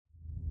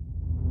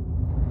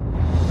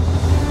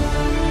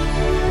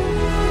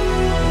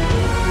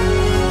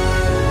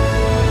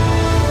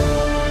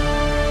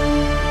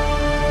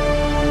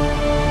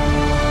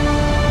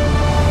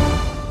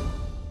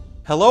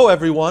Hello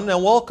everyone,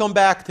 and welcome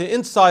back to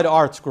Inside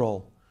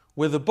ArtScroll,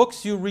 where the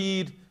books you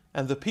read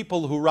and the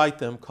people who write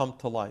them come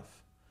to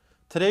life.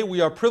 Today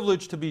we are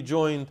privileged to be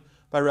joined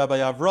by Rabbi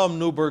Avrohom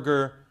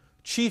Neuberger,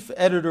 chief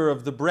editor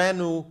of the brand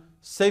new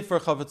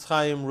Sefer Chavetz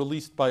Chaim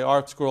released by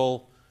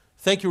ArtScroll.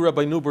 Thank you,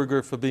 Rabbi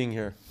Neuberger, for being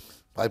here.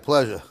 My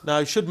pleasure. Now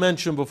I should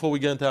mention before we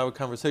get into our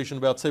conversation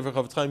about Sefer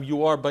Chavetz Chaim,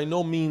 you are by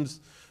no means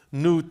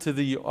new to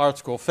the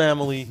ArtScroll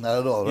family. Not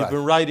at all, You've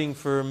been writing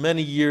for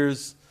many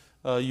years.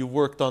 You've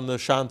worked on the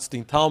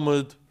Shanstein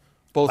Talmud,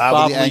 both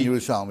Bavli and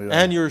Yerushalmi. Right.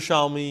 And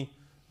Yerushalmi.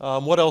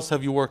 What else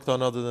have you worked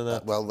on other than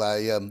that?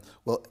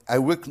 I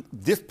work.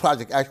 This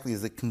project actually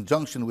is a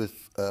conjunction with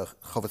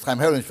Chavetz Chaim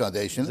Heritage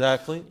Foundation.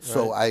 Exactly.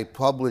 So I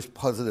published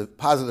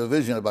positive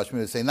vision about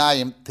Shmir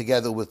Seinayim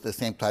together with the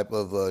same type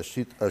of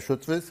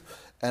shutvas,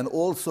 and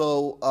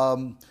also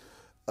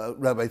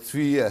Rabbi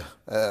Tzvi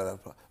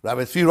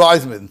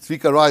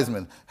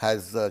Reisman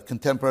has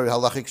contemporary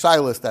halachic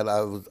shilas that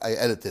I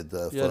edited.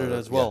 You edited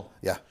as well.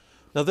 Yeah.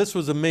 Now this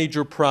was a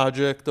major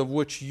project of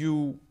which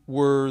you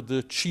were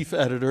the chief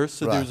editor.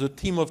 So there's a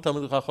team of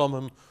Talmidei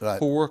Chachamim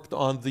who worked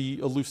on the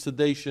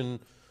elucidation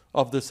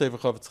of the Sefer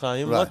Chavetz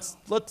Chaim.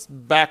 Let's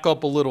back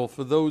up a little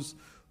for those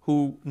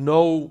who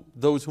know,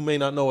 those who may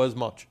not know as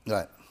much.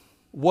 Right.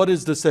 What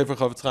is the Sefer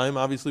Chavetz Chaim?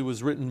 Obviously, it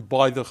was written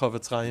by the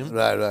Chavetz Chaim.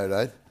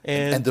 Right.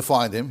 And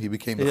defined him. He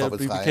became the Chavetz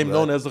Chaim. He became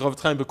known as the Chavetz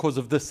Chaim because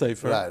of this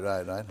Sefer.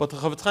 Right. But the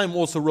Chavetz Chaim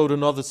also wrote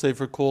another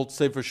Sefer called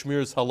Sefer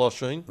Shmiras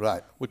Haloshin,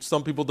 which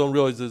some people don't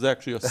realize is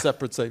actually a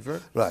separate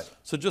Sefer. Right.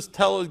 So just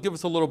give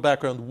us a little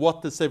background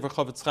what the Sefer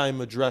Chavetz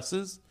Chaim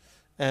addresses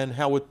and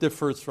how it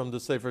differs from the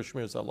Sefer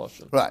Shmiras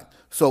Haloshin. Right.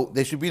 So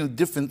they should be in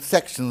different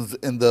sections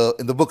in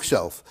the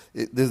bookshelf.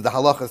 There's the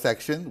halacha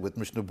section with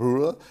Mishnah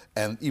Brura,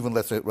 and even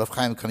let's say Rav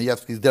Chaim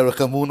Kanievsky's Derech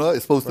Hamuna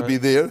is supposed to be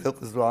there,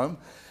 Hilchos Ram,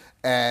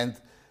 and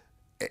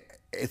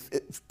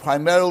it's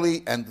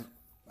primarily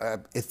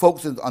it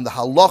focuses on the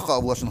halacha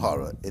of Lashon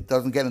Hara. It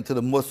doesn't get into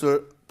the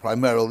Musar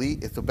primarily.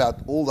 It's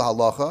about all the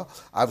halacha.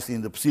 Obviously,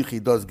 in the Psichi,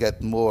 it does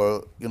get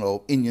more,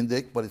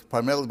 Inyandik, but it's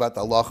primarily about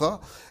the halacha.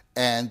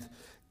 And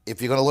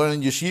if you're going to learn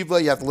in yeshiva,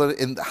 you have to learn it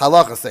in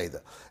halacha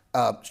seder.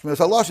 Shmiras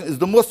Haloshin is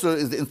the Musar,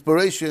 is the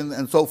inspiration,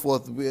 and so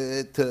forth,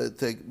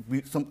 to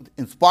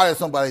inspire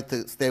somebody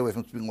to stay away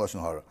from speaking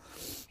Lashon Hara.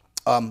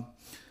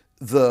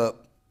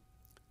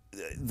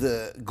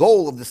 The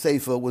goal of the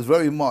Sefer was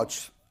very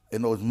much,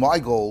 my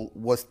goal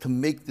was to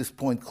make this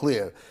point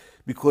clear,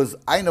 because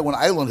I know when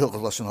I learned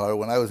Hilchos Lashon Hara,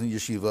 when I was in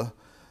yeshiva,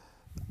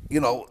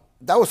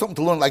 that was something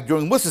to learn like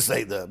during Mussar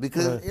Seder,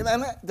 because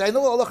I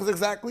know halachas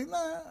exactly.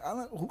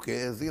 Who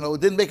cares?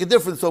 It didn't make a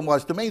difference so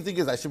much. The main thing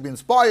is I should be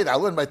inspired. I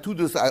learn my two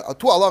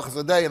halachas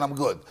a day and I'm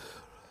good.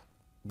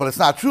 But it's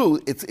not true.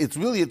 It's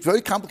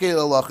very complicated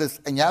halachas,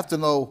 and you have to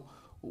know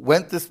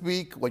when to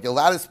speak, when you're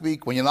allowed to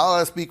speak, when you're not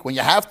allowed to speak, when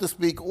you have to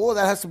speak. All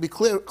that has to be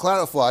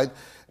clarified,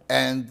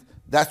 and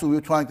that's what we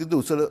were trying to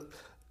do. So,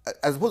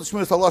 as opposed to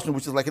Shmiras Haloshin,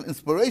 which is like an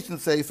inspiration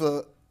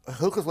sefer,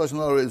 Hilchos Lashon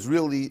Hara is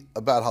really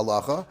about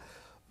halacha.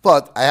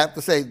 But I have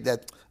to say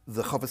that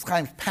the Chavetz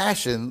Chaim's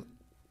passion,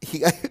 he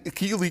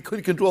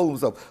couldn't control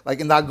himself. Like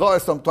in Nagar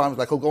sometimes,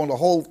 like he'll go on a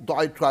whole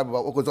diatribe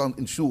about what goes on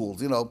in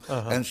shuls, and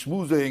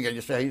shmoozing and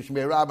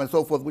Shmei Rabbi and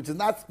so forth, which is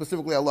not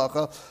specifically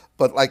halacha,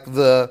 but like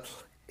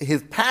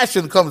his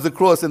passion comes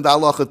across in the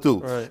halacha too.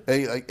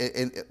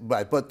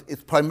 Right. But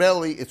it's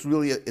primarily,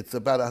 it's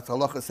about a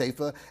halacha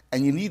sefer,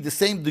 and you need the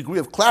same degree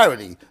of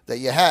clarity that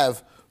you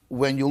have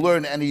when you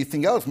learn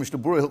anything else. Mishnah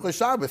Brura, Hilchos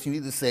Shabbos, you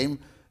need the same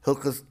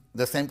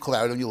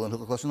clarity when you learn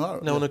Hilchos Lashon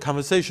Hara. Now, in a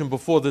conversation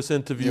before this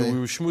interview, we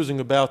were schmoozing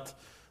about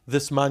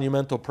this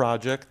monumental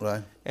project,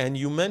 and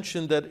you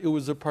mentioned that it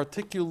was a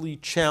particularly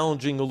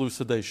challenging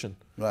elucidation,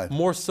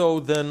 more so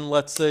than,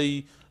 let's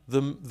say,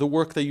 the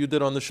work that you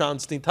did on the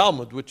Shanstein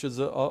Talmud, which is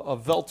a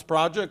Veltz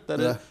project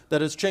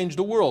that has changed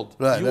the world.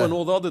 And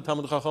all the other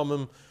Talmidei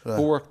Chachamim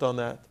who worked on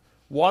that.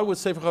 Why was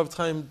Sefer Chavetz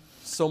Chaim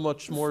so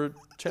much more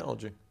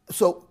challenging?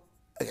 So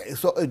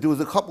there was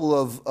a couple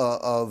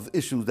of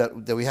issues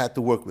that we had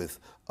to work with.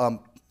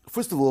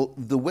 First of all,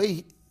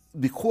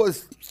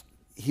 because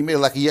he made it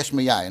like a yesh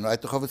meyayin,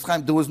 right? The Chavetz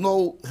Chaim, there was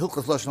no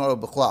Hilchos Lashon Hara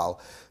b'chlal.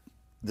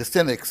 The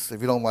cynics,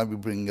 if you don't mind me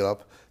bringing it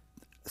up,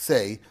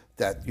 say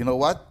that, you know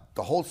what?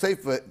 The whole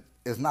sefer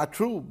is not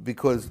true,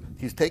 because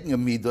he's taking a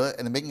midah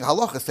and making a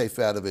halacha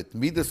sefer out of it.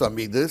 Midas are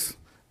midas,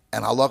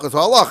 and halachas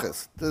are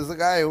halachas. There's a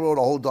guy who wrote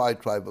a whole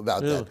diatribe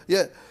about that.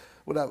 Yeah,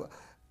 whatever.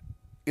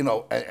 And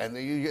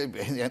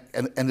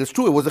it's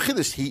true. It was a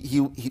chiddush.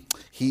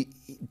 He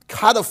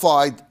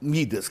codified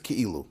midas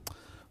keilu,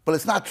 but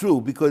it's not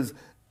true, because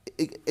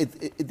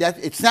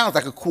it sounds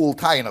like a cool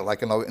taina,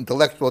 like an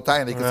intellectual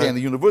taina you can say in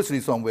the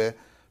university somewhere.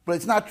 But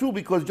it's not true,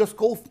 because just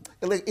go.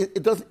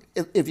 It doesn't.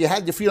 If you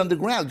had your feet on the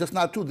ground, just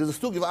not true. There's a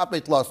stug of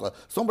apeit lasa.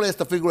 Somebody has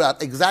to figure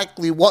out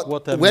exactly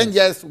what that when means.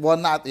 Yes,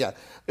 when not. Yeah,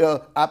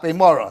 apei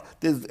mara.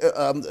 There's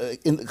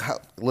in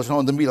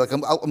the meat like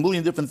a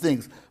million different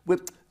things.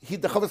 But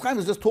the Chofetz Chaim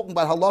is just talking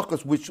about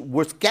halachas which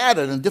were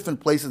scattered in different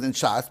places in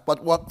Shas,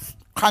 but what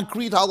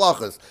concrete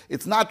halachas.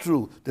 It's not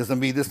true. There's a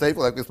midas sefer,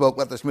 like we spoke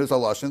about the Shmiras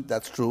Haloshen,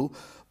 that's true.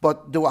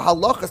 But there were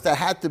halachas that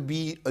had to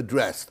be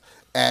addressed.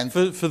 And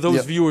for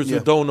those viewers who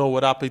don't know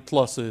what apet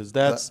lasa is,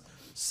 that's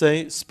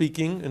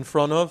speaking in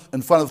front of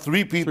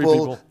three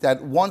people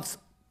that once.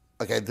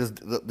 Okay,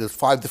 there's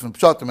 5 different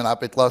pshatim in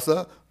apet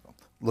lasa.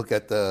 Look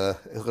at the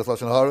Hilchos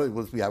Lashon Hara.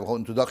 We have a whole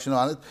introduction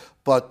on it,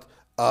 but.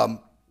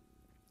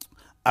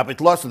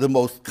 Apet lasa, the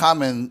most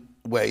common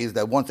way is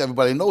that once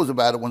everybody knows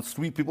about it, once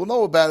 3 people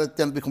know about it,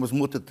 then it becomes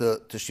mutter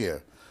to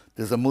share.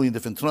 There's a million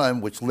different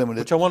times which limit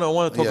it. Which I want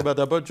to talk about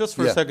that, but just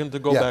for a second to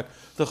go back.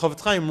 The Chofetz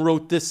Chaim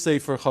wrote this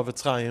sefer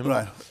Chofetz Chaim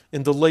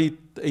in the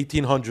late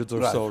 1800s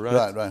or so,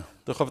 right? Right.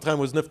 The Chofetz Chaim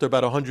was nifter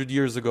about 100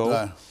 years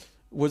ago.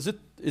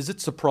 Is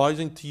it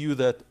surprising to you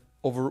that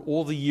over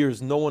all the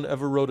years no one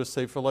ever wrote a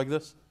sefer like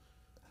this?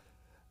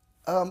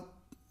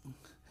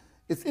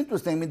 It's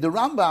interesting. I mean, the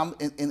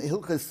Rambam in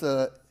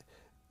Hilchos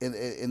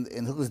in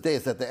Hilchos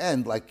Deis at the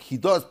end, like he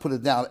does put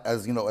it down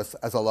as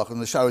as halach, and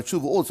the Sha'arei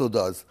Tshuva also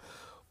does.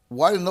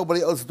 Why did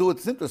nobody else do it?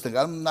 It's interesting.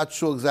 I'm not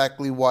sure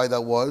exactly why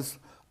that was.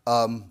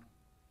 And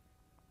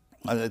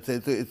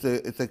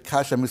it's a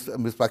kasha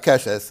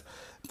mispakeshes.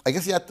 I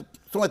guess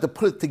someone had to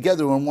put it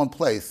together in one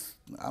place.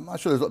 I'm not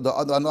sure.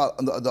 I'm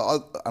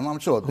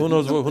not sure. Who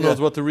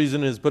knows what the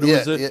reason is? But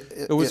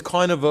it was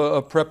kind of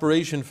a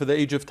preparation for the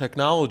age of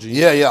technology.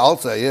 Yeah. I'll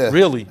say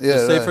Really,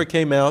 the sefer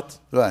came out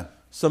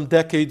some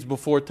decades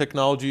before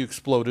technology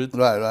exploded.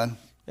 Right.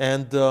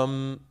 And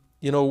I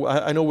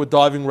know we're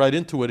diving right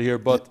into it here,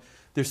 but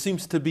there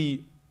seems to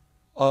be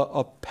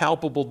a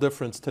palpable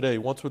difference today.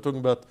 Once we're talking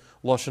about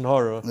Lashon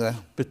Hara,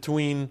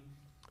 between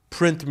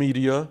print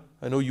media.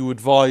 I know you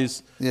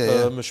advise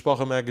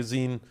Mishpacha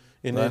magazine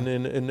in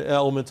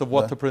elements of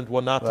what to print,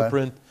 what not to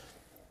print,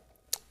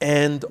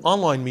 and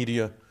online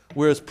media,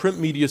 whereas print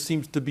media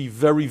seems to be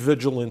very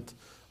vigilant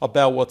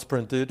about what's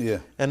printed.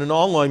 And in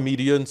online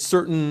media, in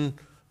certain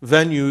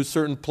venues,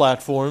 certain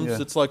platforms,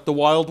 it's like the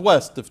Wild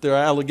West. If there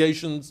are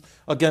allegations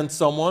against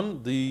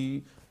someone,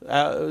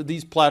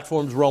 these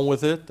platforms run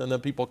with it, and then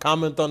people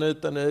comment on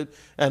it, and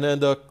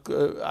then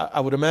I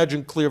would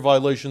imagine clear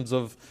violations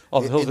of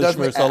Hilchos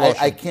Shmiras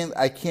Haloshen.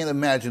 I can't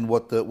imagine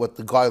what the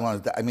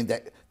guidelines. I mean,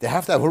 they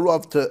have to have a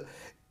rov to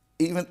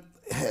even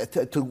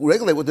to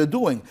regulate what they're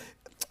doing.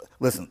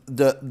 Listen,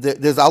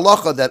 there's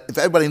halacha that if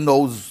everybody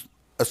knows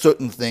a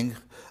certain thing,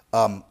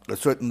 a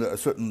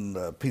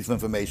certain piece of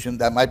information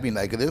that might be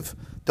negative,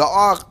 there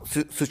are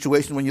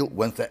situations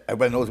when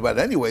everybody knows about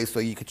it anyway, so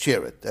you could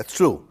share it. That's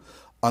true.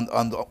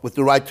 With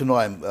the right to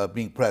know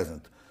being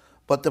present.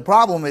 But the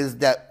problem is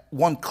that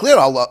one clear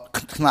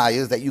t'nai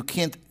is that you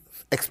can't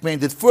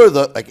expand it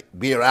further, like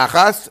Bir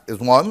Achas is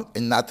one,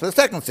 and not to the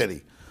second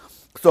city.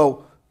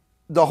 So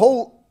the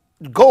whole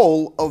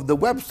goal of the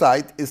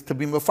website is to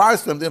be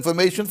mefarsim the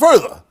information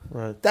further.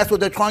 Right. That's what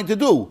they're trying to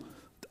do.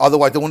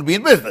 Otherwise, they wouldn't be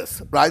in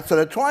business, right? So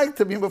they're trying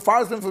to be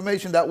mefarsim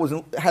information that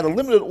had a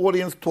limited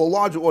audience to a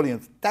larger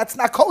audience. That's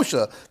not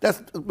kosher.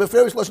 That's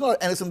beferish lashon hara,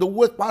 and it's in the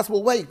worst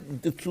possible way.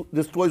 It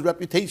destroys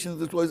reputations,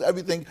 destroys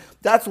everything.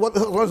 That's what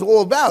it's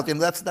all about,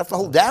 and that's the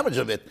whole damage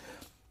of it.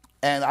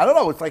 And I don't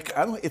know. It's like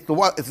it's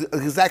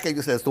exactly like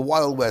you said. It's the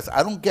Wild West.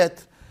 I don't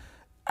get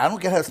how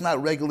it's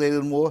not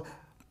regulated more.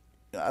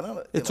 I don't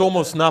know. It's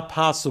almost not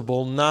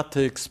possible not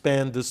to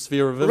expand the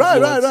sphere of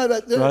influence.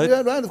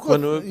 Right. Of course.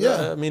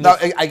 I mean, now,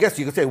 I guess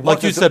you could say,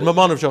 like you said,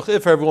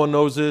 if everyone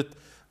knows it,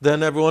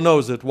 then everyone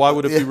knows it. Why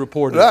would it be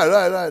reported?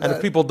 Right. And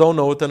if people don't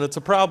know it, then it's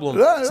a problem.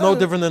 It's no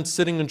different than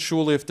sitting in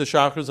shul after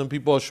shachars and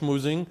people are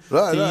schmoozing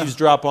to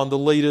eavesdrop on the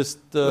latest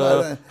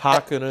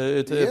hack. And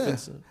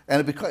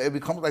it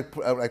becomes like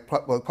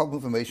public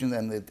information,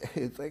 and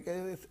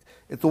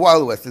it's the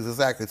Wild West.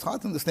 It's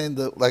hard to understand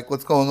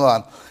what's going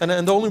on.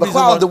 And the only reason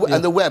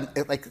on the web,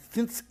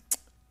 since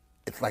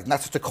it's like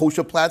not such a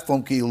kosher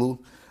platform, Kilu.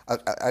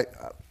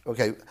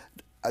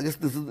 There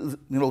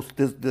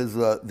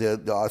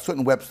are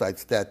certain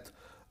websites that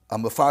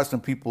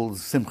mefarsim people's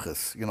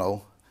simchas,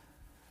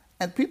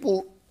 and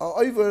people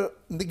are over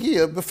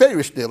negia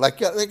beferish there.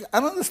 Like I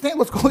don't understand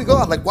what's going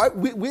on. Like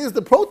where's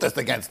the protest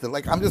against it?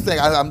 Like I'm just saying,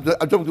 I'm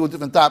jumping to a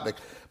different topic.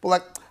 But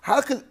like,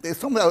 how could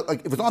if it's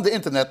on the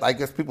internet? I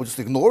guess people just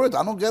ignore it.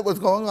 I don't get what's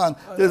going on.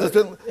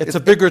 It's a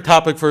bigger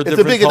topic for a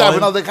different time. It's a bigger topic for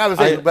another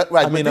conversation.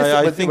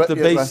 I think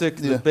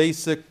the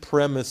basic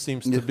premise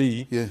seems to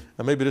be,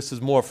 and maybe this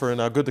is more for an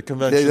Agudah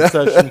convention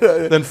session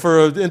than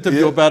for an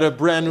interview about a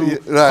brand new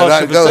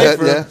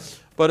sefer.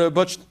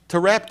 But to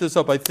wrap this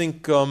up, I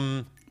think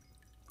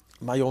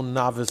my own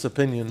novice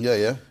opinion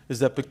is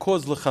that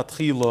because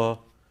lechatchila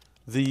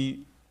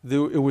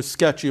it was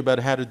sketchy about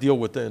how to deal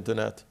with the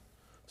internet.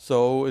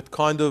 So it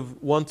kind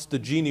of, once the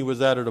genie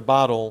was out of the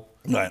bottle,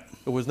 it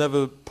was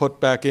never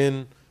put back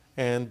in,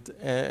 and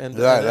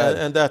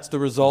that's the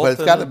result. But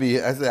it's got to be,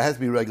 it has to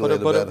be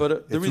regulated.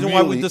 But the reason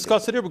why we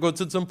discuss it here, because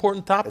it's an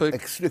important topic.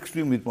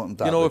 Extremely important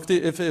topic.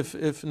 If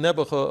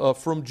Neuberger, a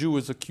frum Jew,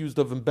 is accused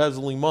of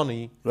embezzling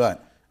money,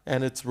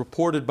 and it's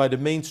reported by the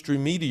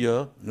mainstream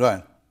media,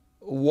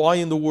 why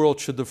in the world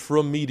should the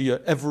Frum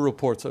media ever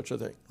report such a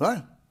thing?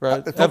 Right.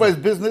 Right. It's nobody's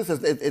business.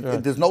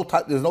 There's no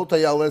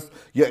tayalis.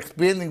 You're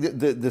expanding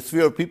the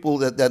sphere of people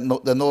that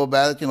know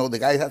about it. You know, the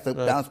guy has to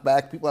bounce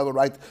back. People have a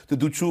right to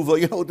do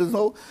tshuva. You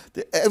know,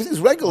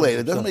 everything's regulated.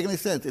 It doesn't make any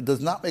sense. It does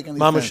not make any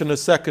sense. Mamash in a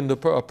second, a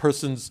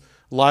person's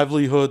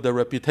livelihood, their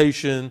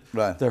reputation,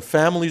 their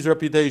family's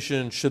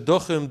reputation,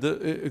 shidduchim,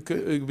 it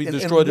could be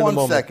destroyed in a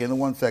moment. In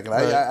 1 second.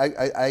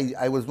 Right.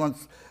 I was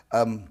once.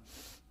 I'll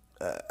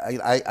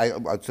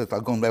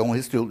go into my own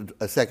history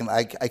a second.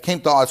 I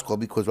came to ArtScroll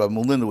because Rabbi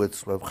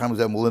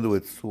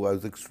Molinowitz, who I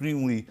was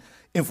extremely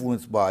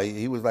influenced by,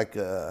 he was like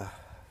he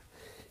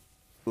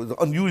was an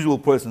unusual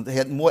person. He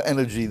had more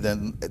energy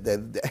than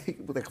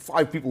like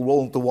 5 people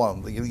roll into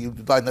one. Like, he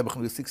died in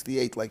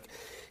 1968. Like,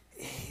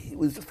 he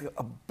was just like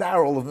a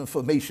barrel of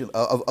information,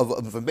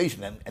 of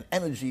information and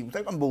energy. It was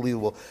like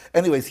unbelievable.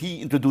 Anyways,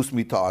 he introduced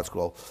me to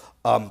ArtScroll,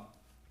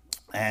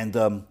 and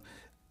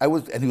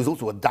he was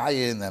also a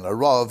dayan and a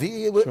rav.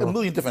 He was a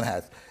million different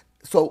hats.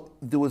 So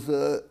there was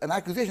an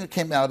accusation that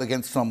came out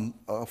against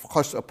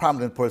a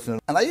prominent person.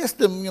 And I asked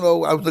him,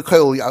 I was a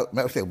koil, I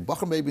would say,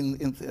 Bacher maybe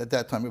at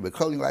that time, maybe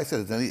koil. I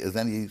said, is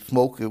any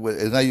smoke,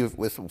 is any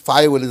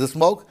fire, is there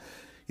smoke?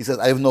 He said,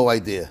 I have no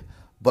idea.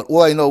 But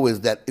all I know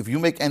is that if you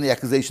make any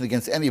accusation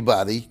against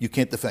anybody, you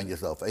can't defend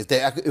yourself. If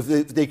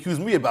they accuse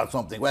me about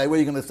something, what are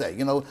you going to say?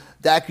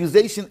 The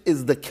accusation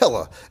is the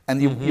killer.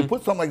 And you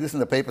put something like this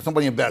in the paper,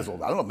 somebody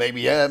embezzled. I don't know,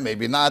 maybe yeah,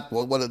 maybe not.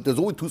 There's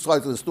always 2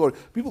 sides of the story.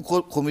 People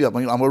call me up.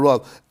 I'm a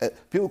Rav.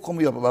 People call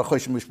me up about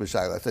Choshen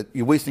Mishpashayla. I said,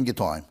 you're wasting your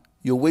time.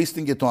 You're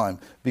wasting your time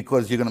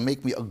because you're going to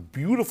make me a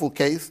beautiful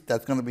case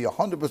that's going to be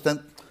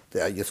 100%.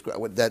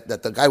 That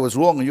the guy was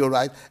wrong and you're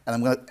right,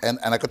 and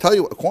I can tell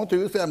you, according to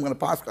you, say I'm going to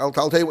pass. I'll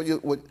tell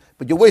you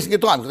but you're wasting your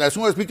time because as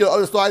soon as I speak to the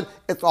other side,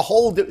 it's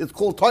called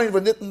Toyin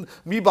V'Nitten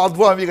Mi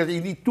Baldvam.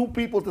 You need 2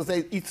 people to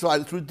say each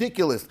side. It's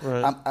ridiculous,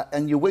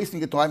 and you're wasting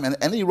your time. And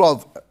any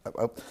Rav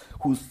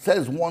who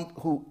says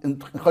who in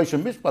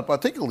Choshen Mishpat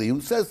particularly,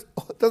 who says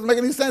it doesn't make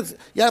any sense.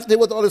 You have to hear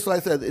what the other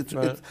side said. It's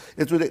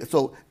ridiculous.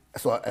 So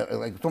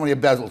like somebody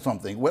embezzled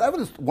something. Whatever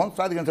is one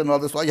side against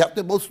another side, you have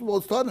to both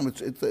start them.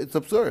 It's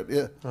absurd.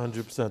 Yeah.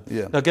 100%.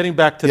 Yeah. Now getting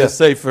back to the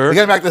Sefer.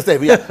 Getting back to the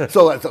Sefer. Yeah.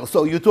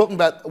 So you're talking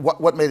about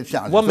what made it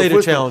challenging. What made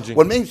it challenging?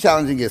 What made it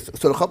challenging is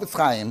the Chofetz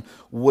Chaim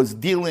was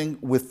dealing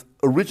with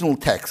original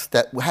text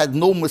that had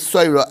no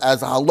Mesorah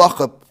as a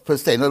halacha per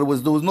se. In other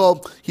words,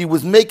 he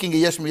was making a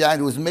Yesh Miyayin,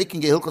 he was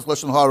making a Hilchos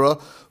Lashon Hara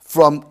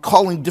from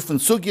calling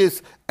different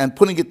sugyas and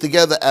putting it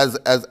together as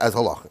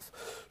halachas.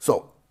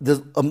 So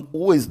there's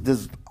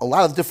a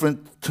lot of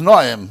different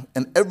Tanaim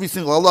and every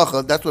single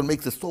halacha. That's what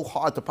makes it so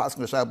hard to pass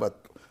Nashai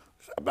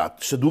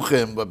about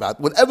Shaduchim, about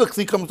whatever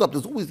thing comes up.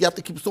 You have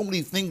to keep so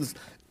many things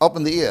up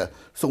in the air.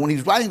 So when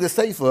he's writing the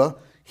Sefer,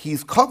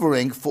 he's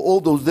covering for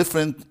all those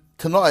different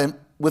Tanaim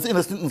within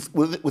a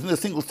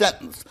single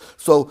sentence.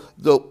 So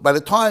by the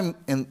time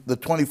in the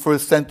 21st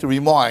century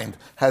mind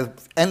has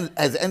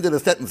ended a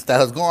sentence that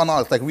has gone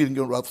on, it's like reading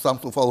Rav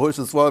Samson Fall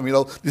Hirsch's farm,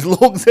 these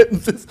long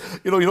sentences.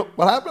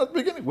 What happened at the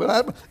beginning? What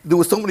happened? There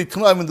was so many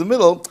time in the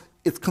middle.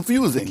 It's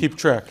confusing. Keep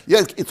track.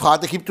 Yeah, it's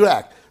hard to keep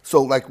track.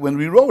 So like when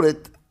we wrote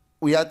it,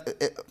 we had.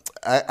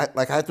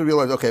 I had to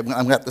realize, okay, I'm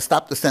going to have to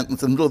stop the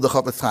sentence in the middle of the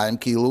Chofetz Chaim,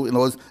 kilu,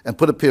 and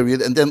put a period,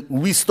 and then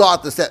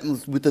restart the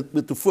sentence with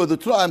the further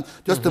time,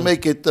 just to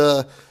make it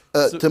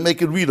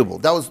readable.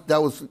 That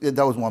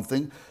was one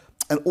thing,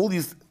 and all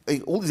these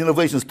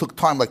innovations took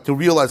time, like to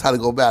realize how to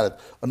go about it.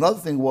 Another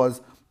thing was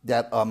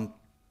that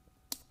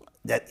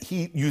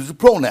he uses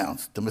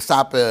pronouns, the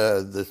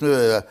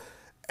mesaper,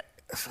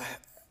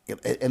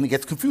 and it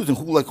gets confusing.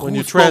 When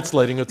you're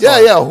translating it.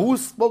 Yeah. Who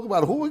spoke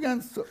about who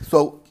again?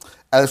 So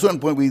at a certain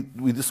point,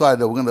 we decided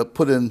that we're going to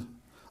put in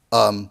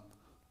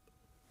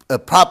a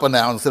proper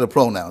noun instead of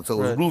pronouns. So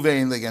it was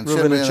Ruvain against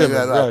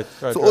Shimon.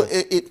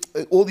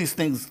 So all these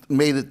things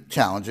made it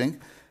challenging.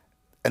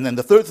 And then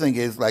the third thing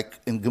is, like,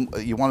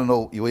 you want to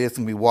know, you were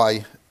asking me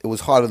why it was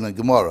harder than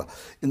Gemara.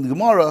 In the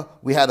Gemara,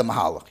 we had a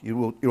mahalach.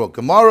 You wrote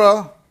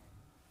Gemara,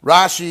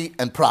 Rashi,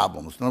 and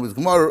problems. In other words,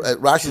 Gemara,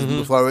 Rashi's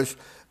Mufarish,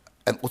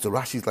 and also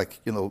Rashi's like,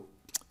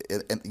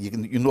 and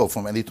you know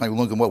from any time you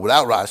learn Gemara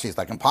without Rashi, it's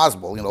like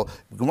impossible.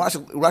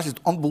 Rashi is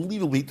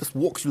unbelievable. He just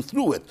walks you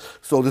through it.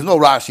 So there's no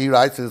Rashi,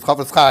 right? So there's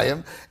Chofetz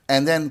Chaim,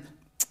 and then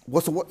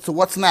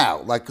what's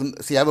now? Like, so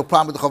you have a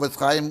problem with the Chofetz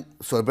Chaim.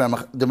 So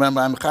the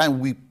Rebbe Chaim,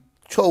 we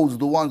chose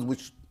the ones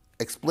which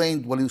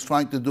explained what he was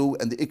trying to do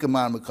and the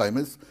Ikamar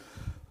Mekaimis.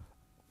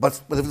 But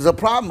if there's a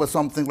problem with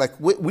something, like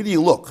where do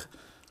you look?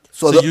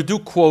 So you do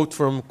quote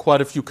from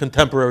quite a few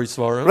contemporary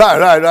svarim.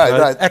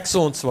 Right.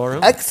 Excellent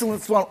svarim.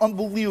 Excellent svarim,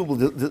 unbelievable.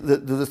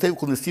 There's a statement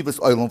called Nesivas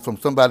Oilam from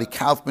somebody,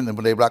 Kaufman in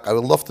Bnei Brak. I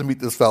would love to meet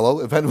this fellow.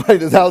 If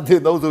anybody is out there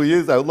knows who he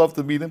is, I would love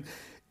to meet him.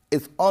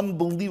 It's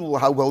unbelievable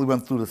how well he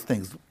went through these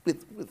things.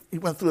 He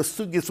went through the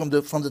sugyas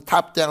from the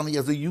top down. He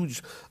has a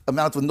huge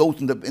amount of notes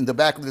in the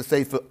back of the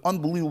sefer.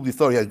 Unbelievably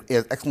thorough. He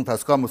has excellent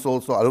haskamas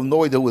also. I have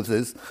no idea what it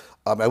is.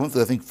 I went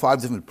through, I think,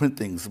 5 different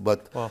printings, and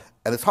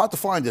it's hard to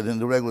find it in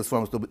the regular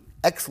form. So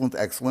excellent.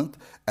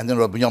 And then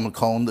Rabbi Yamin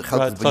Cohen, the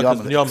Chelkas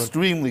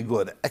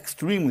B'Yamin,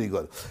 extremely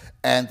good.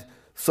 And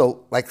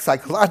so, like,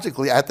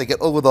 psychologically, I had to get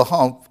over the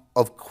hump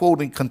of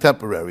quoting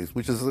contemporaries,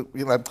 which is,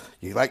 you like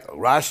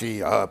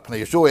Rashi,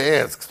 Pnei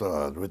Yeshua asks,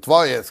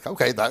 Ritva asks,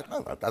 okay,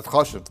 that's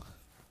chashuv.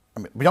 I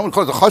mean,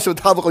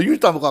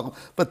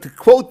 but to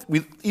quote,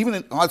 even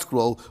in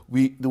ArtScroll,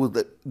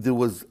 there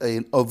was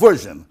a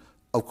version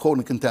of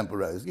quoting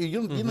contemporaries.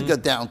 You didn't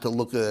get down to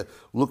looking,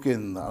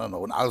 I don't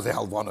know, an Arze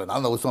Halvana, I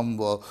don't know, some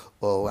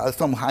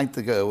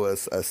Heintige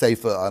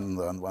Sefer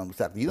on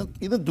Saturday. You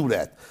didn't do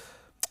that.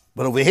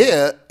 But over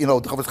here, the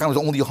Chofetz Chaim was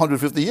only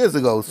 150 years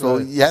ago, so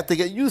you had to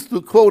get used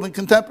to quoting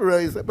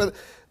contemporaries. But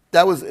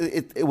that was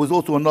it was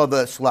also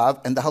another shlav,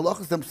 and the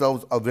halachas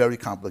themselves are very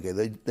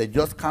complicated. They're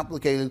just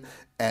complicated,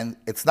 and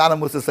it's not a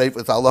Musa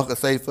Sefer, it's a halacha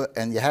Sefer,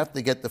 and you have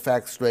to get the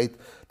facts straight.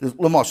 There's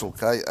Lamashal,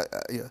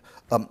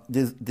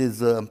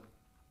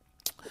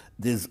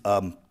 there's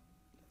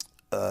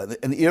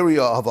an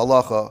area of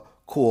halacha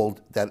called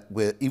that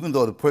where even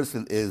though the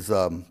person is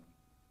an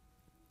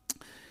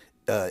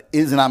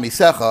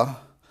amisecha,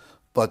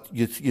 but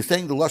you're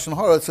saying the Lashon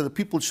Hara so that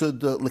people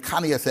should,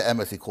 L'kani Yaseh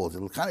Emes, he calls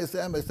it. L'kani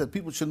Yaseh Emes, that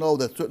people should know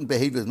that certain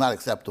behavior is not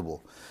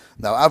acceptable.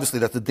 Now, obviously,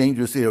 that's a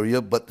dangerous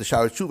area, but the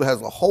Shara Tshuva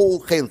has a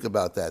whole chelik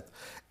about that.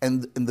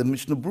 And the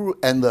Mishnah Berurah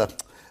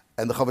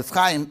and the Chofetz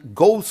Chaim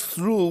goes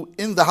through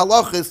in the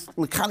halachas,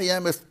 L'kani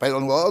Emes,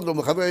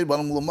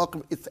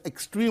 it's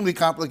extremely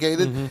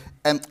complicated.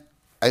 And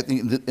I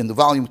think in the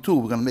volume 2,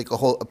 we're going to make a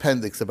whole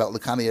appendix about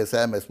L'kani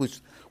Yaseh Emes,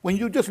 which when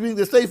you just read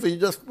the Sefer, you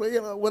just,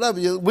 whatever,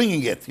 you're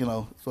winging it,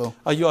 So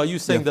Are you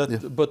saying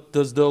that, but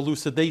does the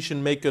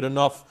elucidation make it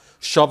enough,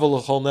 shavel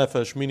l'chol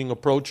nefesh, meaning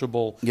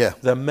approachable,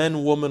 that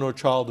men, woman, or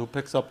child who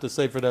picks up the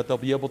Sefer, that they'll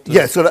be able to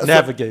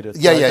navigate it?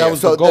 That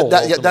was the goal.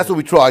 That's what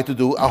we tried to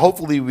do.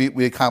 Hopefully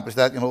we accomplished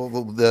that.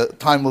 The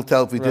time will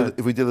tell if we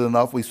did it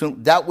enough.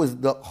 That was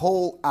the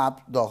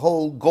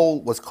whole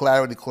goal was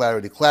clarity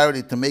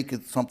to make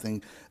it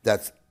something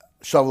that's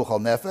shavel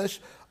l'chol nefesh.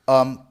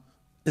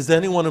 Is there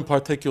anyone in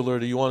particular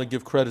that you want to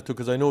give credit to?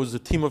 Because I know it was a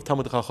team of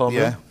Talmid Chachamim.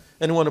 Yeah.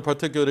 Anyone in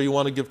particular that you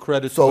want to give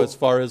credit to as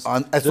far as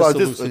this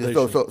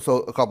elucidation? So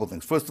a couple of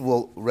things. First of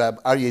all, Rabbi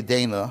Aryeh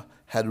Dana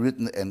had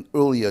written an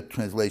earlier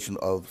translation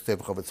of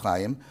Sefer Chofetz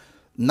Chaim,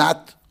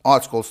 not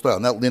ArtScroll style,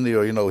 not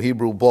linear,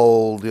 Hebrew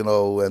bold,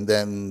 and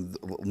then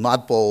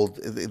not bold.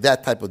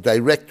 That type of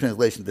direct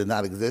translation did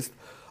not exist.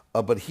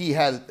 But he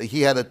had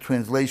a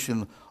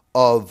translation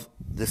of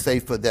the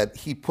Sefer that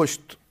he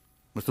pushed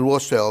Mr.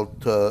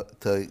 Rothschild to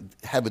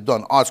have it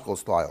done ArtScroll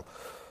style.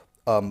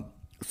 And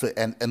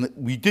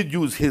we did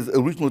use his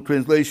original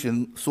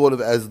translation sort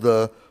of as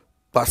the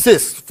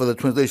basis for the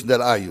translation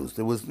that I used.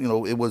 It was,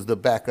 it was the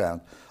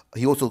background.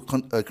 He also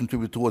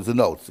contributed towards the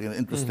notes,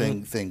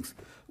 interesting things.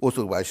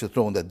 Also, I should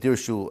throw in that the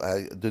Dirshu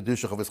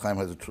Chofetz Chaim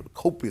has a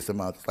copious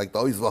amount. It's like the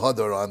Oiz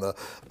V'Hadar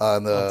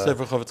on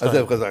Sefer Chofetz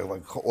Chaim.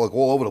 Like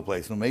all over the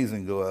place.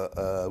 Amazing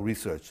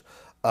research.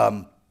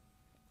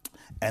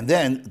 And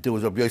then there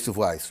was Rabbi Yosef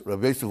Weiss.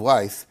 Rabbi Yosef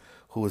Weiss,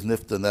 who was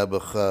Nifta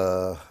Nebuch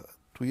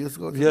 2 years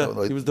ago?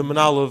 He was the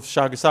Manal of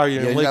Shagasari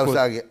in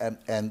Lakewood.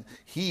 And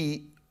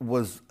he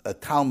was a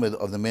Talmud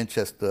of the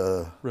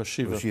Manchester Rosh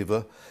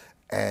Yeshiva,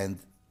 and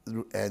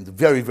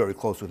very, very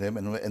close with him.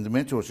 And the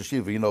Manchester Rosh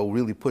Yeshiva,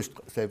 really pushed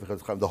Sefer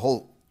Chofetz Chaim. The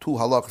whole 2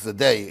 halachas a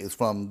day is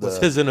from the... It's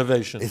his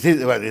innovation. It's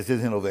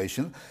his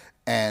innovation.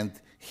 And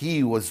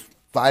he was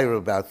fire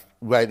about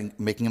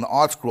making an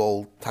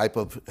ArtScroll type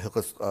of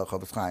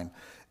Chofetz Chaim.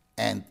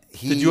 And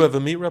did you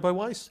ever meet Rabbi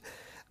Weiss?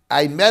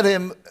 I met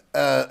him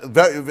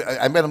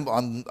I met him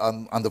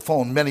on the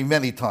phone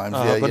many times.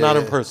 But not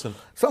in person.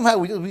 Somehow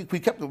we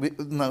kept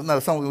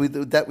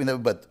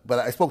but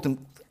I spoke to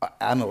him,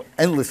 I don't know,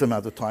 endless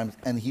amount of times,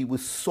 and he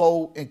was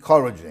so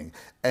encouraging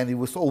and he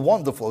was so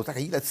wonderful. It was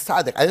like that's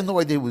tzaddik. I had no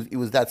idea he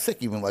was that sick.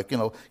 Even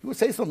he would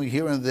say something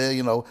here and there,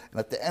 and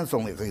at the end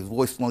suddenly his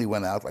voice suddenly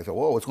went out. I said,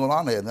 "Whoa, what's going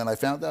on here?" And then I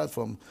found out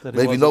from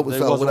maybe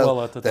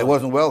that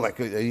wasn't well.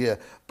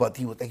 But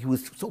he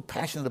was so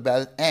passionate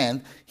about it,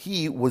 and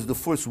he was the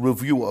first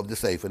reviewer of the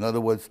Sefer. In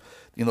other words,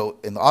 in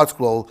the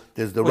ArtScroll,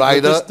 there's the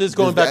writer. This is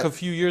going back a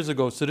few years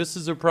ago. So this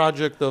is a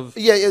project of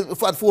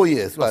about 4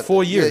 years. Right.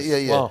 4 years.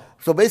 Yeah. Wow.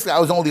 So basically, I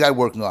was the only guy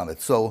working on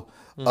it. So.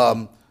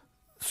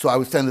 So I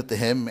would send it to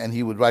him, and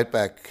he would write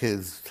back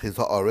his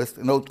ha'aris.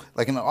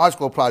 Like in an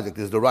ArtScroll project,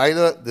 there's the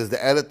writer, there's the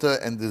editor,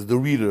 and there's the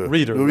reader.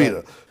 Right.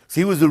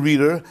 So he was the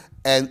reader,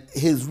 and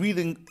his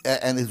reading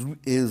and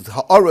his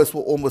ha'aris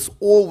were almost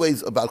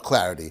always about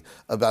clarity,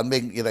 about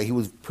making. He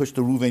was pushed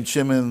to Reuven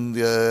Shimon.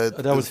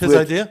 That was his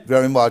idea.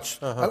 Very much.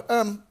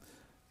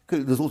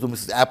 There's also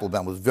Mrs.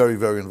 Applebaum was very,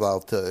 very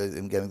involved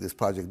in getting this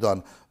project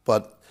done,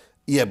 but.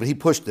 Yeah, but he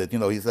pushed it.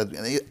 He said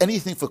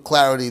anything for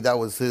clarity. That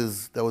was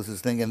his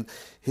thing, and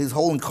his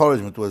whole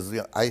encouragement was,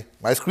 my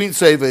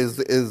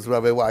screensaver is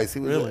Rabbi Weiss. He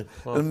was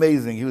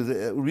amazing. He was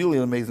really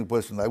an amazing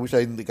person. I wish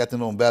I got to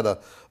know him better,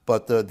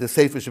 but the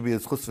sefer should be a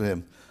chutz for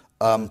him.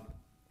 And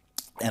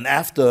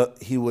after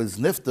he was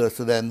nifta,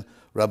 so then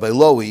Rabbi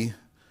Lowy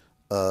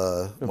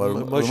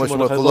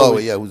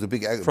who's a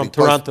big from big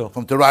Toronto.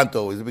 From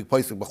Toronto, he's a big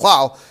posik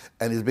b'chlal,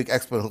 and he's a big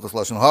expert in Hilchos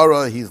Lashon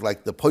Hara. He's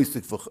like the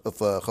posik for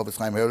Chofetz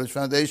Chaim Heritage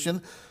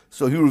Foundation.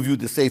 So he reviewed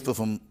the sefer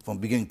from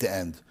beginning to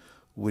end,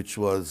 which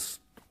was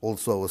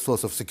also a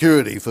source of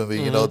security for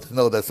me, to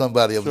know that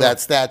somebody of that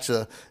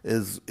stature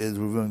is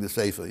reviewing the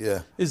sefer.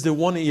 Yeah. Is there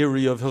one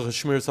area of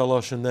Hilchos Shmiras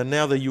HaLashon that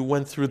now that you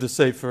went through the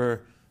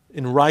sefer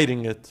in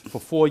writing it for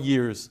 4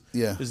 years,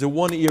 is there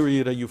one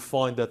area that you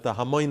find that the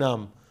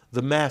Hamoinam,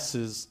 the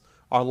masses,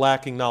 are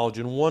lacking knowledge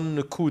in? One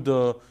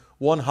nekuda,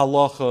 one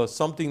halacha,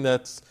 something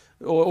that's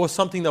or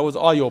something that was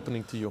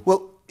eye-opening to you?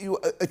 Well,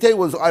 I tell you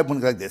what was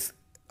eye-opening like this.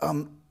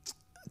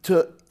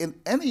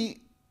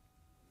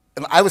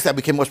 And obviously I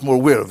became much more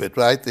aware of it,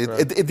 right?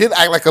 It did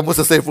act like a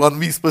Musa Sefer on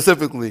me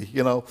specifically,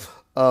 because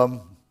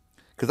I'm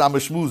a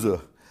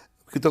schmoozer.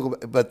 We could talk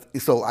about, but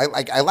so I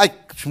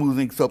like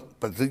schmoozing. So,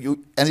 but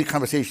any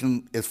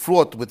conversation is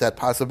fraught with that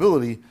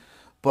possibility.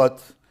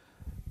 But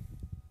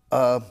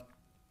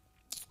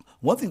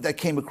one thing that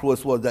came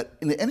across was that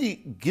in any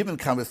given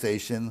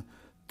conversation,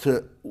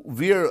 to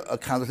veer a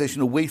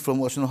conversation away from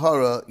Lashon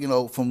Hara,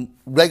 from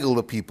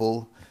regular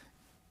people,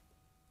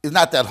 is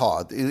not that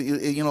hard.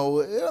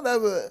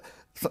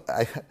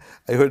 I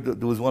heard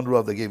there was one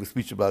Rav that gave a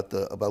speech about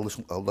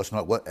Lashon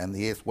Hara, and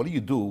he asked, "What do you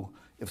do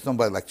if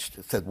somebody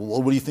said,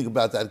 well, what do you think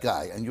about that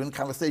guy?" And you're in a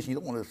conversation, you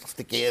don't want to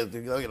stick ears,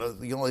 you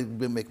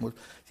don't make moves.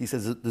 He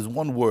says, "There's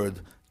one word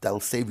that'll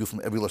save you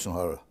from every Lashon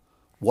Hara: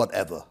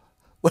 whatever."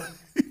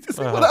 Just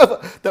say whatever.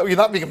 That you're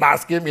not making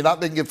masking, you're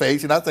not making your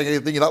face, you're not saying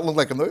anything, you're not looking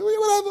like a noise,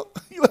 whatever.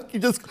 You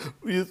just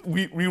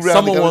reroute.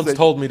 Someone once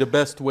told me the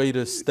best way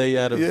to stay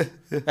out of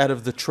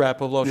the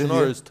trap of Lashon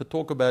Hara is to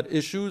talk about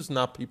issues,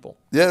 not people.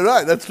 Yeah,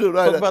 right. That's true.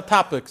 Right. Talk about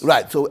topics.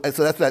 Right. So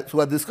that's right.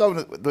 So I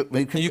discovered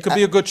you could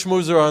be a good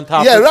schmoozer on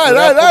topics. Yeah,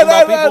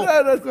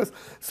 right.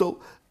 So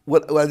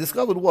what I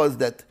discovered was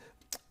that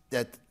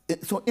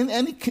so in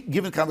any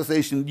given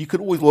conversation, you could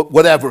always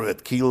whatever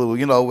it, kilo,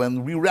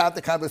 and reroute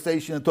the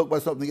conversation and talk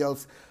about something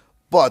else.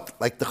 But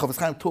like the Chofetz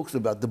Chaim talks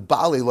about the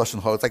Baalei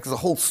Lashon Hara, it's like there's a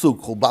whole souk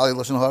called Baalei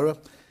Lashon Hara.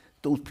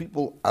 Those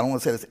people, I don't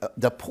want to say this,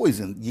 they're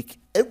poisoned.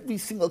 Every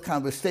single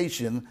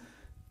conversation,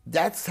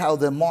 that's how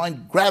their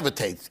mind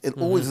gravitates. It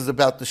always is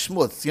about the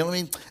schmutz. You know what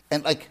I mean?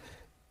 And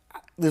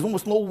there's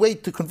almost no way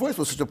to converse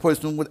with such a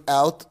person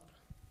without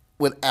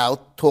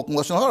talking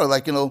Lashon Hara.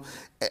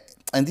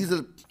 And these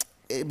are.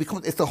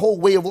 It's a whole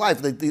way of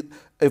life.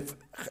 If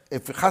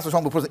Chas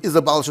v'Shalom, the person is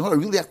a Baal Lashon Hara,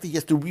 really he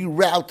has to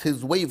reroute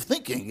his way of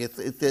thinking.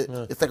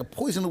 It's like a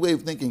poisoned way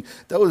of thinking.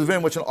 That was very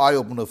much an eye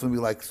opener for me.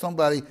 Like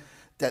somebody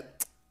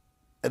that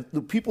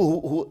the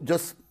people who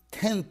just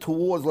tend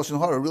towards Lashon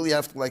Hara really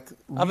have to I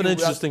have an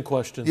interesting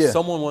question. Yeah.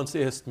 Someone once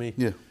asked me,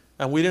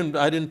 and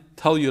I didn't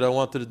tell you that I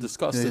wanted to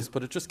discuss this,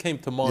 but it just came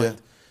to mind. Yeah.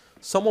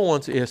 Someone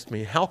once asked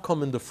me, how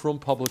come in the Frum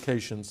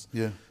publications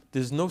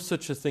there's no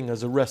such a thing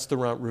as a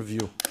restaurant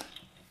review?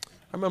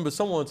 I remember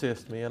someone once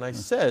asked me, and I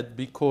said,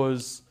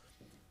 because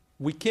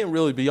we can't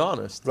really be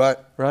honest. Right?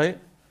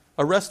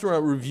 A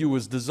restaurant review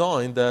is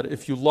designed that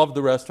if you love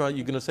the restaurant,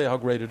 you're going to say how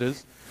great it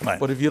is. Right.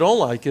 But if you don't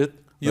like it,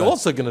 you're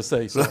also going to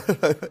say so.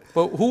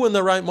 But who in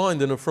their right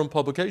mind in a Frum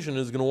publication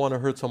is going to want to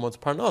hurt someone's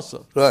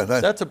parnassa? Right.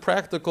 That's a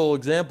practical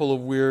example of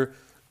where,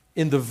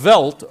 in the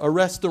Welt, a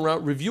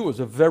restaurant review is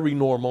a very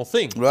normal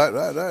thing. Right.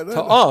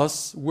 To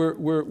us,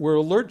 we're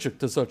allergic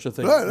to such a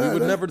thing. We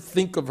would never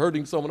think of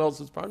hurting someone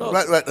else's parnassa.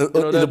 Right.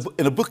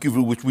 In a book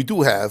review, which we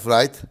do have,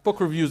 right? Book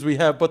reviews we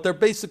have, but they're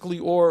basically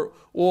all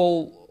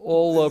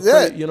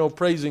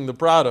praising the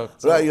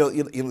product. So. Right.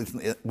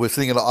 We're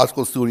sitting in an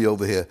ArtScroll studio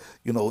over here.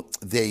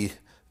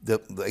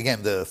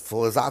 The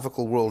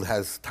philosophical world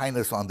has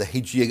tinus on the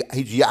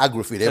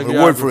hagiography. They have a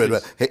word for it.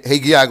 Right?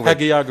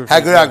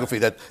 Hagiography.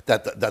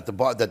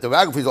 That the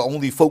biographies are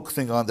only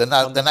focusing on. They're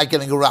not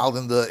getting around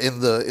in the.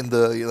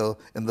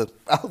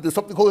 There's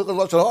something called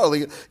Lashon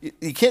Hara.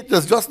 You can't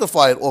just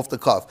justify it off the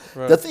cuff.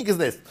 Right. The thing is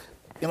this,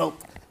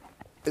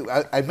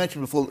 I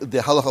mentioned before the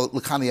halacha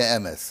l'kania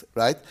emes,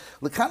 right?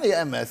 L'kania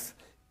emes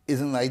is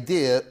an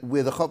idea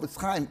where the Chofetz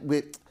Chaim,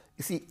 you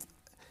see.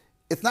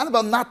 It's not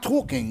about not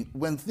talking.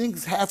 When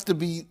things have to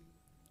be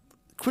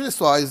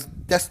criticized,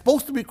 they're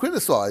supposed to be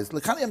criticized.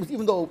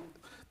 Even though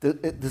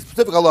the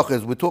specific halacha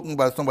is we're talking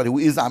about somebody who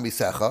is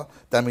amisecha,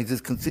 that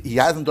means he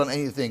hasn't done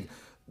anything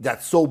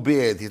that's so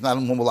bad. He's not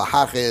a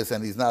mumulachachis,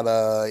 and he's not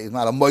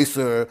a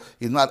moiser.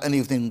 He's not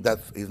anything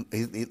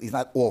he's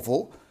not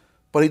awful,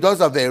 but he does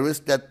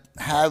averis that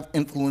have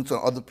influence on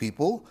other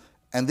people,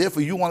 and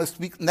therefore you want to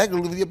speak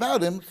negatively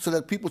about him so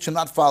that people should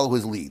not follow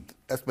his lead.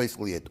 That's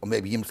basically it. Or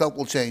maybe he himself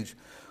will change.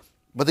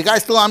 But the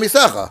guy's still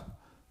amisecha.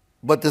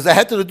 But there's a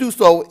heter to do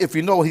so if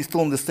you know he's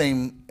still in the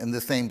same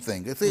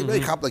thing. It's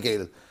very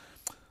complicated.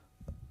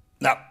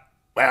 Now,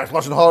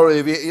 Lashon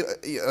Hara,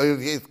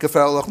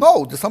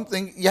 no, there's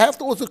something you have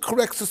to also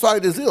correct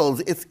society's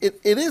ills. It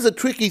is a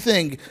tricky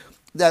thing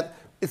that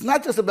it's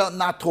not just about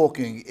not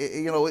talking.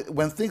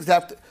 When things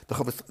have to,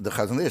 the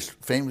Chazon Ish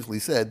famously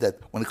said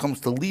that when it comes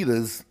to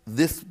leaders,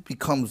 this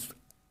becomes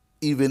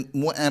even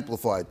more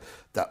amplified.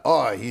 That,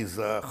 he's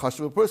a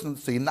chashuv person,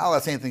 so you're not allowed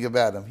to say anything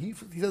about him. He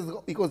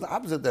goes the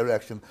opposite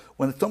direction.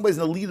 When somebody's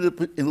in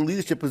a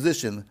leadership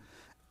position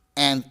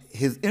and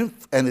his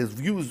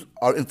views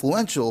are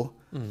influential,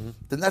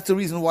 then that's the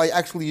reason why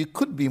actually you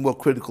could be more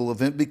critical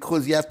of him,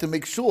 because you have to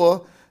make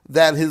sure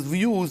that his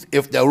views,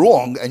 if they're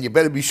wrong, and you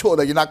better be sure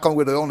that you're not coming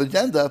with your own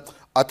agenda,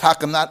 are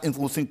not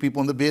influencing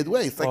people in a bad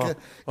way. It's like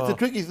it's a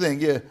tricky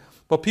thing, yeah.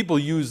 But people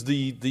use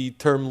the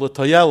term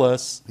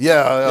litayeles,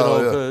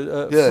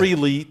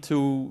 freely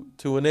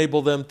to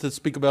enable them to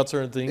speak about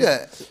certain things.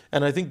 Yeah.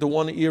 And I think the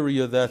one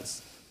area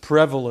that's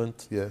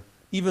prevalent,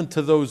 even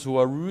to those who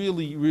are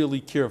really, really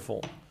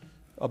careful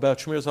about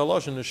Shmiras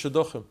HaLashon, is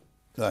shidduchim.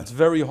 Right. It's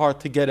very hard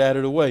to get out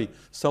of the way.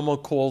 Someone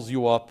calls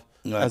you up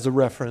as a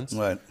reference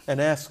and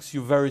asks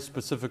you very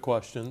specific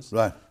questions.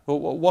 Right. Well,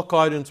 what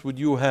guidance would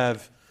you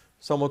have?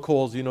 Someone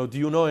calls, do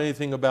you know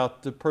anything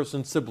about the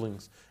person's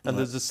siblings? And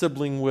there's a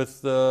sibling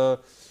with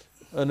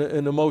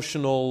an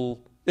emotional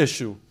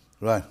issue.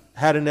 Right.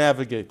 How to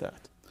navigate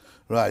that.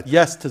 Right.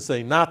 Yes to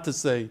say, not to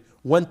say,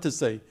 when to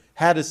say,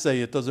 how to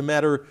say it. Doesn't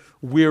matter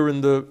where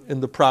in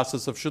the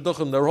process of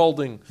shidduchim they're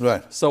holding,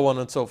 so on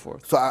and so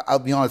forth. So I'll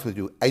be honest with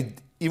you.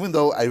 Even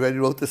though I already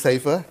wrote the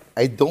sefer,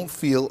 I don't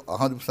feel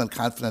 100%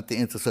 confident to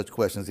answer such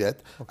questions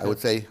yet. Okay. I would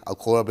say I'll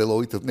call Rabbi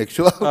Eloi to make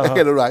sure I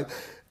get it right.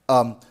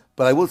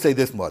 But I will say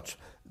this much,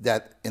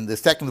 that in the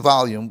second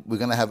volume, we're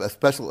going to have a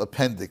special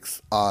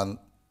appendix on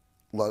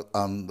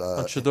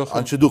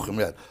Shidduchim.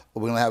 Yeah.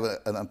 We're going to have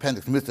an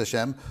appendix, Mr.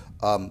 Hashem,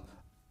 on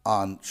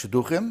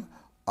Shidduchim,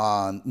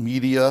 on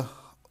media,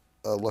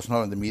 Lashon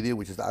Hara in the media,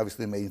 which is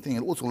obviously the main thing,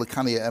 and also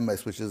Lekania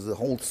Emes, which is the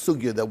whole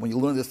sugya that when you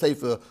learn the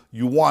sefer,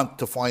 you want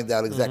to find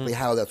out exactly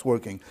how that's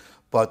working.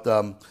 But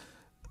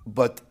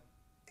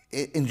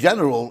in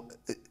general,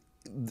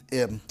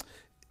 I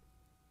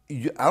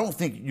don't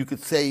think you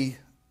could say,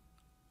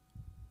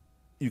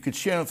 you could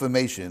share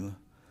information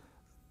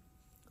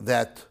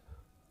that,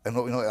 I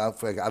don't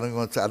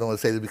want to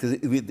say this because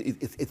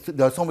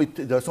there are so many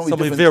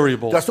different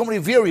variables. There are so many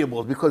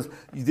variables because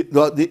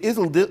there is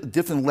a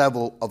different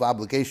level of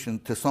obligation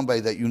to somebody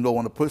that you know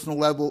on a personal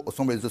level, or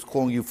somebody that's just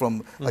calling you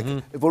from, like,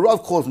 if a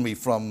Rav calls me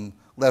from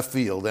left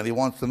field and he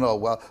wants to know,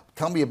 well,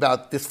 tell me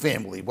about this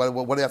family. What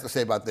do you have to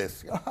say about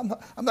this? I'm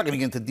not going to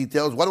get into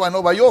details. What do I know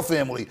about your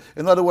family?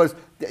 In other words,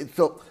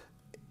 so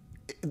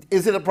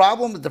is it a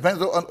problem? It depends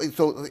on.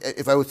 So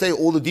if I would say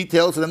all the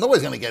details, then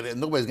nobody's going to get it.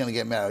 Nobody's going to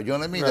get married. You know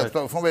what I mean? Right. If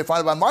somebody finds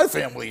out about my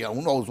family,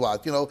 who knows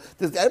what?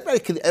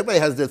 Everybody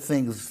has their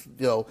things.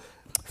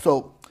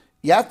 So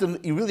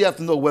you really have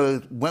to know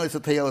when it's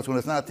a teilus, when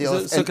it's not a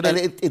teilus, and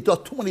it does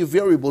too many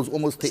variables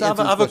almost to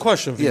answer. I have a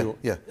question for you.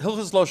 Yeah.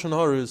 Hilchos Lashon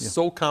Hara is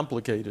so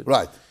complicated.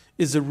 Right.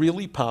 Is it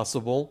really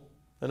possible?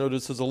 I know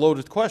this is a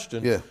loaded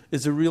question. Yeah.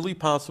 Is it really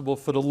possible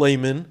for the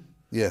layman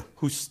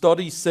who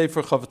studies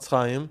Sefer Chavetz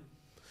Chaim,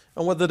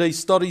 and whether they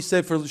study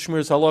Sefer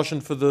Shmiras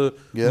HaLashon for the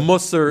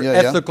musar,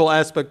 ethical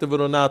aspect of it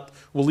or not,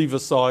 we'll leave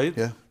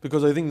aside,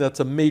 because I think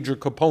that's a major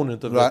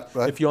component of it.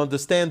 Right. If you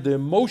understand the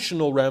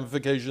emotional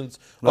ramifications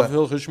of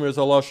Hilchos Shmiras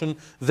HaLashon,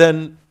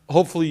 then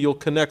hopefully you'll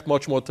connect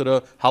much more to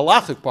the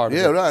halachic part of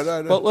it.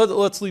 Right. But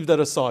let's leave that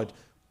aside.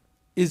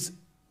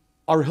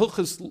 Our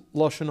Hilchos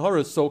Lashon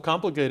Hara is so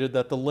complicated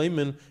that the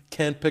layman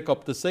can't pick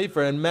up the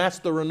sefer and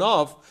master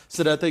enough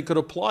so that they could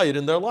apply it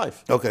in their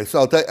life. Okay, so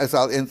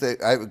I'll answer.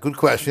 I have a good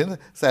question.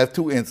 So I have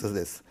two answers to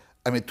this.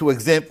 Two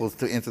examples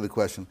to answer the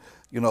question.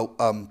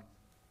 When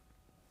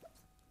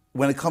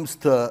it comes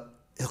to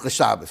Hilchos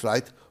Shabbos,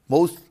 right?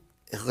 Most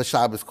Hilchos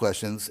Shabbos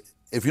questions,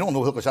 if you don't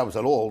know Hilchos Shabbos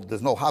at all,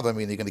 there's no hava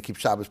meaning you're going to keep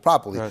Shabbos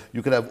properly. Right.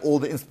 You could have all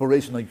the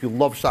inspiration, like you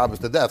love Shabbos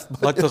to death.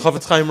 Like the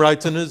Chavetz Chaim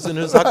writes in his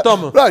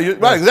Hakdama.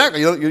 Right, exactly.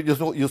 You just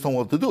don't know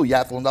what to do. You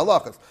have to learn the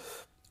halachas.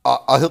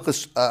 Are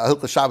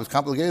Hilchos Shabbos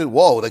complicated?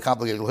 Whoa, they're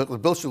complicated. Hilchos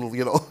Bilshul,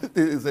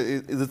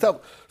 is tough.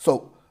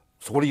 So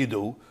what do you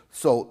do?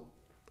 So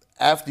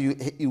after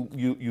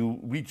you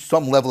reach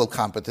some level of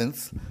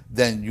competence,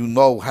 then you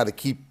know how to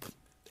keep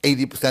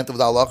 80% of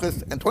the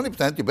halachas, and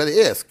 20% you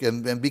better ask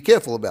and be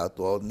careful about,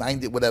 or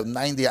 90, whatever,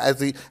 90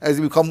 as you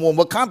become more and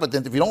more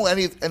competent. If you don't know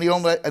any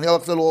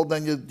halachas at all,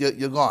 then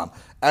you're gone.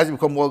 As you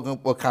become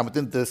more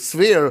competent, the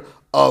sphere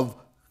of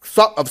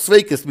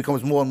sveikus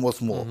becomes more and more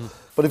small.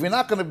 But if you're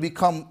not going to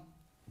become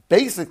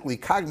basically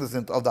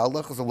cognizant of the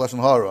halachas of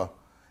Lashon Hara,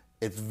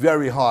 it's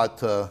very hard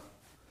to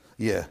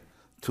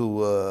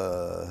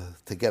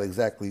get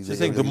exactly. So you're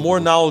saying the more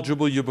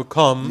knowledgeable you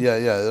become,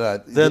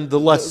 right. then the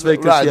less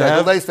sveikus you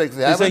have. The less sveikus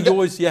you have. You're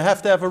saying you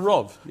have to have a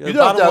rav. You do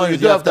have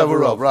to have a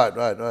rav. Right.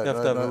 You have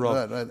to have a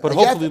rav. Right. But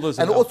hopefully,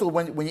 listen. And also,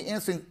 when you're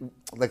answering,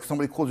 like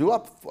somebody calls you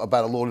up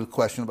about a loaded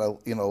question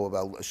about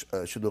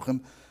shidduchim,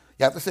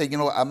 you have to say,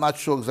 I'm not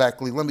sure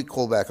exactly. Let me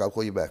call back. I'll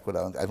call you back. I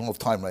don't have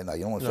time right now.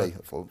 You don't want to say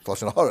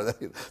Lashon Hara.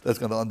 That's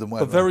going to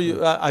undermine.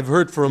 I've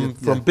heard from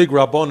big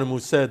rabbanim who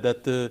said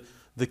that the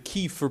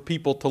key for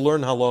people to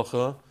learn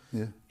halacha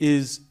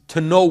is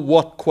to know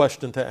what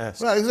question to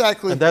ask. Right,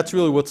 exactly. And that's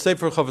really what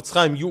Sefer Chavetz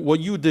Chaim, what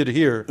you did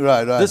here.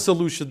 Right. This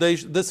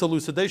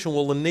elucidation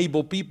will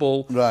enable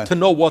people to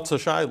know what's a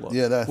shaila.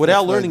 Yeah,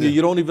 without learning it,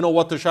 you don't even know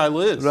what the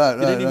shaila is. Right,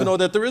 you didn't even know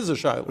that there is a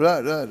shaila.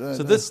 Right.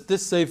 So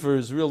this Sefer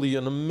is really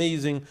an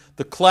amazing.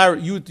 The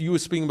clarity you were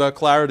speaking about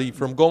clarity.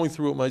 From going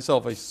through it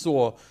myself, I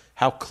saw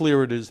how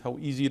clear it is, how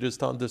easy it is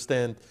to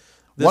understand.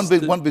 One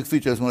big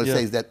feature I just want to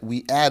say is that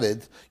we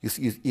added. You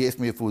asked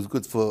me if it was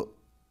good for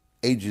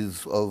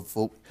ages of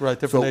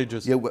different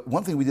ages. Yeah,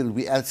 one thing we did is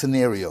we added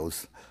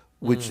scenarios,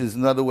 which is,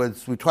 in other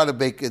words, we try to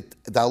make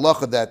it the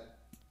halacha that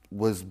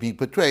was being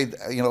portrayed,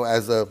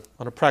 as on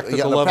a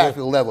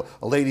practical level.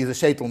 A lady is a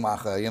sheitel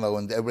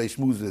and everybody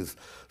schmoozes.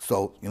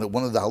 So,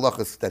 one of the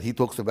halachas that he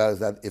talks about is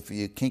that if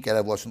you can't get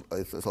lashon,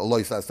 it's a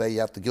law say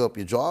you have to give up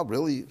your job,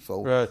 really.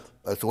 So,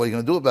 so what are you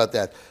going to do about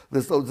that?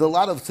 There's a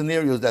lot of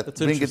scenarios that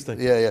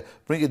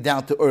bring it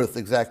down to earth.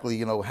 Exactly,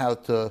 how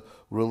to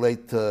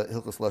relate to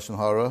Hilchos Lashon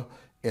Hara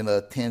in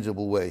a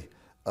tangible way,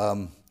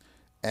 that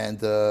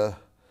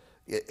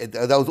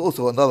was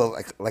also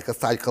another like a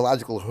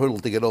psychological hurdle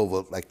to get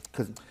over.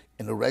 Because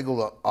in the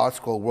regular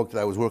ArtScroll work that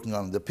I was working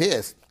on in the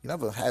past, you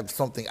never have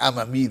something I'm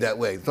a me that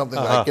way, something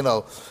so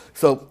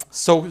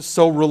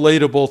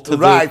relatable to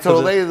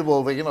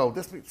relatable.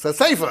 This it's a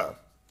safer,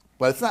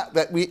 but it's not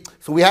that we.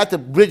 So we had to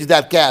bridge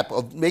that gap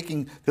of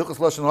making Hilchos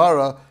Lashon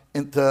Hara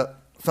into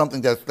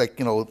something that's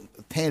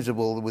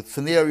tangible with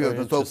scenarios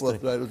and so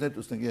forth. Right, it was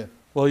interesting, yeah.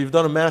 Well, you've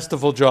done a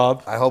masterful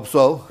job. I hope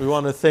so. We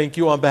want to thank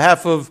you on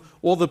behalf of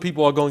all the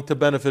people who are going to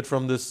benefit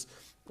from this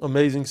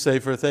amazing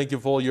sefer. Thank you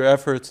for all your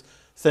efforts.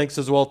 Thanks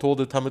as well to all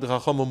the Talmidei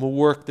Chachamim who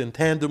worked in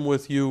tandem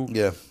with you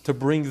to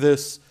bring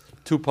this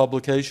to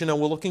publication. And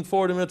we're looking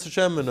forward to Mitzvah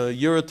Hashem in a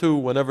year or two,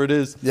 whenever it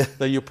is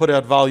that you put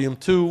out volume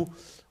 2.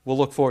 We'll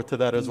look forward to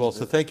that as well.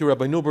 So thank you,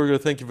 Rabbi Neuberger.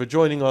 Thank you for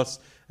joining us,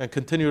 and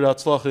continued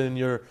atzlacha in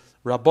your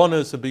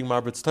Rabbonis and being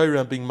Marbitz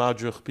Torah and being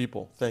Madrich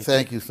people. Thank you.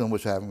 Thank you so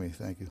much for having me.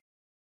 Thank you.